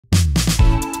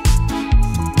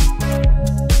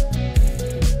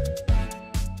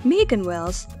Meagan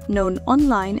Wells, known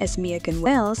online as Meagan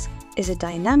Wells, is a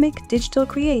dynamic digital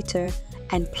creator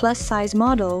and plus-size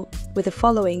model with a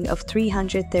following of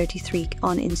 333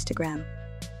 on Instagram.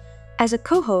 As a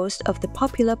co-host of the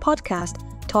popular podcast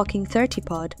Talking 30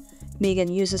 Pod,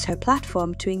 Meagan uses her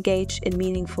platform to engage in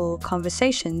meaningful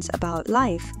conversations about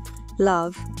life,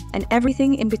 love, and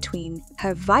everything in between.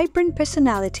 Her vibrant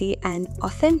personality and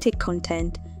authentic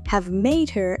content have made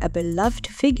her a beloved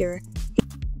figure.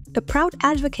 A proud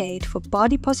advocate for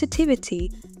body positivity,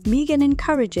 Meagan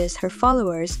encourages her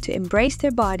followers to embrace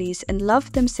their bodies and love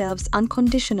themselves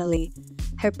unconditionally.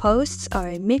 Her posts are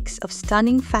a mix of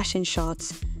stunning fashion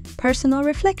shots, personal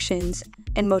reflections,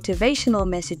 and motivational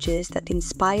messages that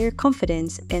inspire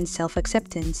confidence and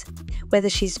self-acceptance. Whether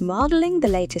she's modeling the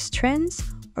latest trends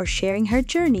or sharing her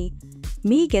journey,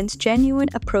 Meagan's genuine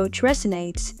approach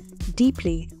resonates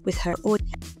deeply with her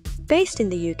audience. Based in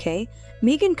the UK,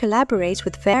 Meagan collaborates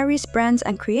with various brands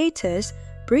and creators,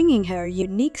 bringing her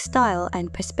unique style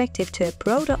and perspective to a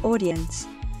broader audience.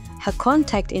 Her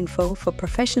contact info for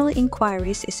professional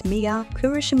inquiries is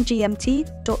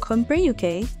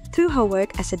mia@curvy.com.uk. Through her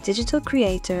work as a digital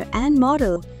creator and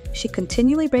model, she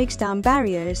continually breaks down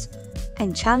barriers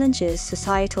and challenges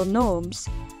societal norms,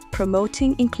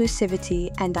 promoting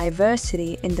inclusivity and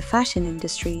diversity in the fashion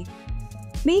industry.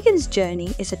 Meagan's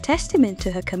journey is a testament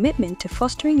to her commitment to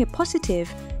fostering a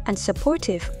positive and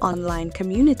supportive online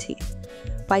community.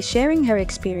 By sharing her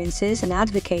experiences and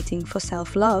advocating for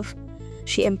self-love,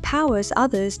 she empowers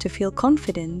others to feel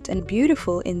confident and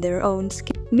beautiful in their own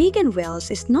skin. Meagan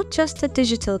Wells is not just a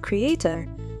digital creator,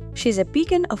 she's a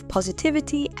beacon of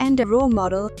positivity and a role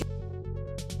model.